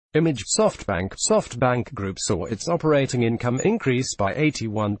Image SoftBank Group saw its operating income increase by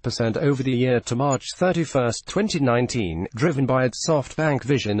 81% over the year to March 31, 2019, driven by its SoftBank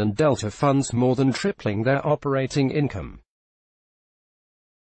Vision and Delta funds more than tripling their operating income.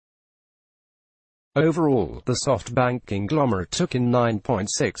 Overall, the SoftBank conglomerate took in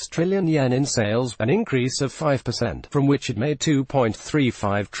 9.6 trillion yen in sales, an increase of 5%, from which it made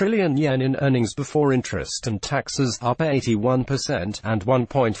 2.35 trillion yen in earnings before interest and taxes, up 81%, and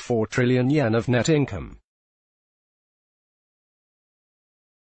 1.4 trillion yen of net income.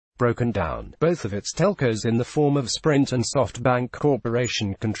 Broken down, both of its telcos in the form of Sprint and SoftBank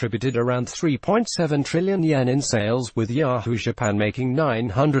Corporation contributed around 3.7 trillion yen in sales, with Yahoo Japan making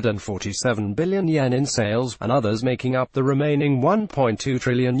 947 billion yen in sales, and others making up the remaining 1.2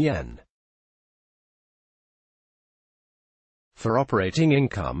 trillion yen. For operating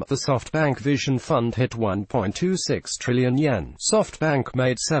income, the SoftBank Vision Fund hit 1.26 trillion yen. SoftBank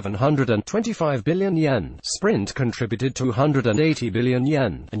made 725 billion yen, Sprint contributed 280 billion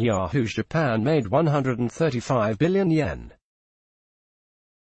yen, and Yahoo Japan made 135 billion yen.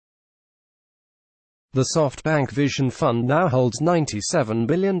 The SoftBank Vision Fund now holds $97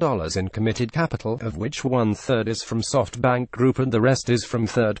 billion in committed capital, of which one-third is from SoftBank Group and the rest is from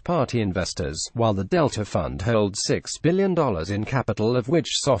third-party investors, while the Delta Fund holds $6 billion in capital, of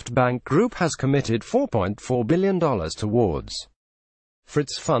which SoftBank Group has committed $4.4 billion towards. For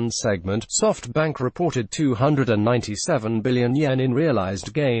its fund segment, SoftBank reported 297 billion yen in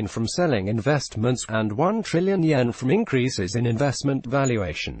realized gain from selling investments, and 1 trillion yen from increases in investment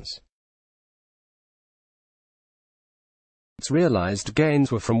valuations. Its realized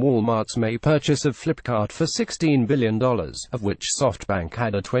gains were from Walmart's May purchase of Flipkart for $16 billion, of which SoftBank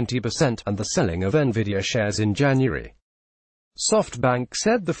had a 20%, and the selling of Nvidia shares in January. SoftBank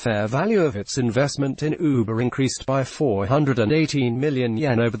said the fair value of its investment in Uber increased by 418 million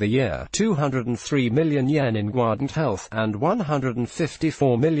yen over the year, 203 million yen in Guardant Health, and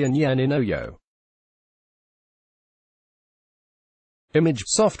 154 million yen in Oyo. Image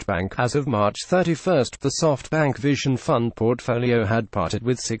SoftBank. As of March 31, the SoftBank Vision Fund portfolio had parted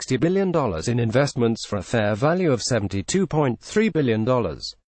with $60 billion in investments for a fair value of $72.3 billion.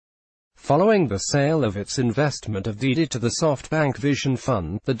 Following the sale of its investment of ZDNet to the SoftBank Vision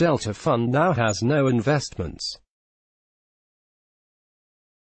Fund, the Delta Fund now has no investments.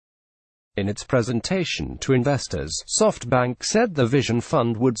 In its presentation to investors, SoftBank said the Vision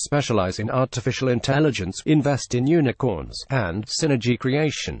Fund would specialize in artificial intelligence, invest in unicorns, and synergy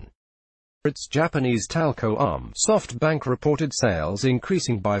creation. For its Japanese telco arm, SoftBank reported sales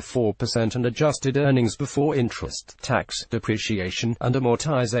increasing by 4% and adjusted earnings before interest, tax, depreciation, and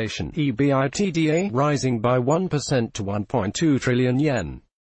amortization (EBITDA) rising by 1% to 1.2 trillion yen.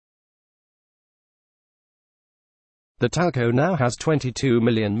 The telco now has 22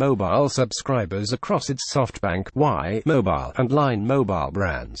 million mobile subscribers across its SoftBank, Y Mobile, and Line Mobile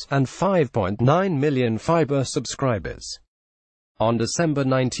brands, and 5.9 million fiber subscribers. On December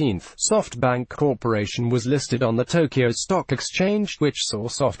 19, SoftBank Corporation was listed on the Tokyo Stock Exchange, which saw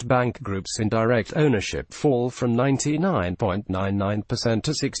SoftBank Group's indirect ownership fall from 99.99%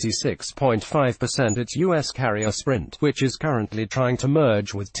 to 66.5%. Its U.S. carrier Sprint, which is currently trying to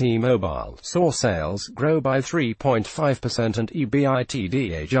merge with T-Mobile, saw sales grow by 3.5% and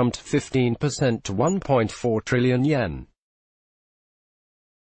EBITDA jumped 15% to 1.4 trillion yen.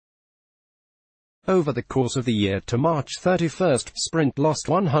 Over the course of the year to March 31, Sprint lost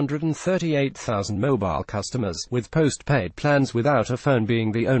 138,000 mobile customers, with post-paid plans without a phone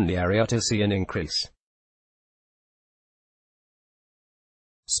being the only area to see an increase.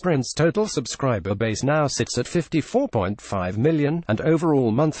 Sprint's total subscriber base now sits at 54.5 million, and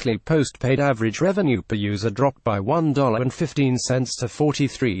overall monthly post-paid average revenue per user dropped by $1.15 to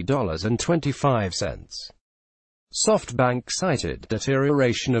 $43.25. SoftBank cited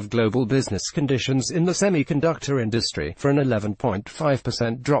deterioration of global business conditions in the semiconductor industry for an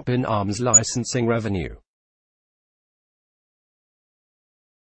 11.5% drop in ARM's licensing revenue.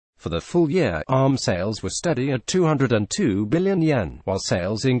 For the full year, ARM sales were steady at 202 billion yen, while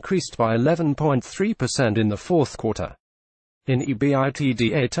sales increased by 11.3% in the fourth quarter. In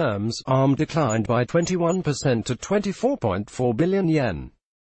EBITDA terms, ARM declined by 21% to 24.4 billion yen.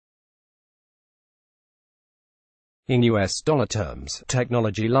 In US dollar terms,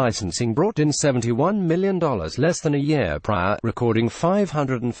 technology licensing brought in $71 million less than a year prior, recording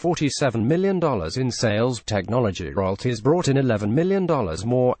 $547 million in sales. Technology royalties brought in $11 million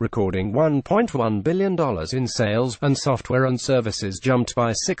more, recording $1.1 billion in sales, and software and services jumped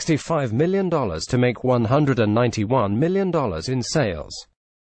by $65 million to make $191 million in sales.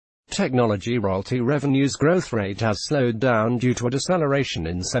 Technology royalty revenue's growth rate has slowed down due to a deceleration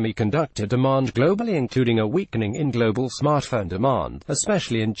in semiconductor demand globally, including a weakening in global smartphone demand,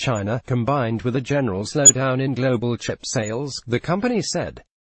 especially in China, combined with a general slowdown in global chip sales, the company said.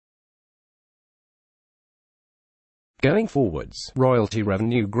 Going forwards, royalty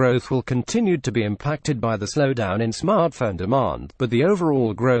revenue growth will continue to be impacted by the slowdown in smartphone demand, but the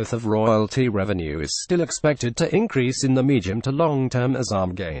overall growth of royalty revenue is still expected to increase in the medium to long term as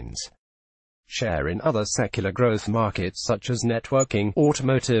ARM gains share in other secular growth markets such as networking,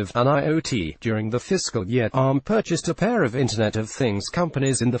 automotive, and IoT. During the fiscal year, ARM purchased a pair of Internet of Things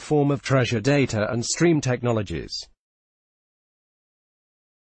companies in the form of Treasure Data and Stream Technologies.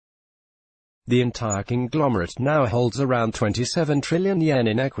 The entire conglomerate now holds around 27 trillion yen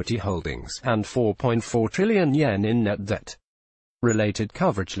in equity holdings, and 4.4 trillion yen in net debt. Related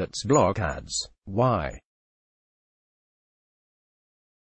coverage. Let's block ads. Why?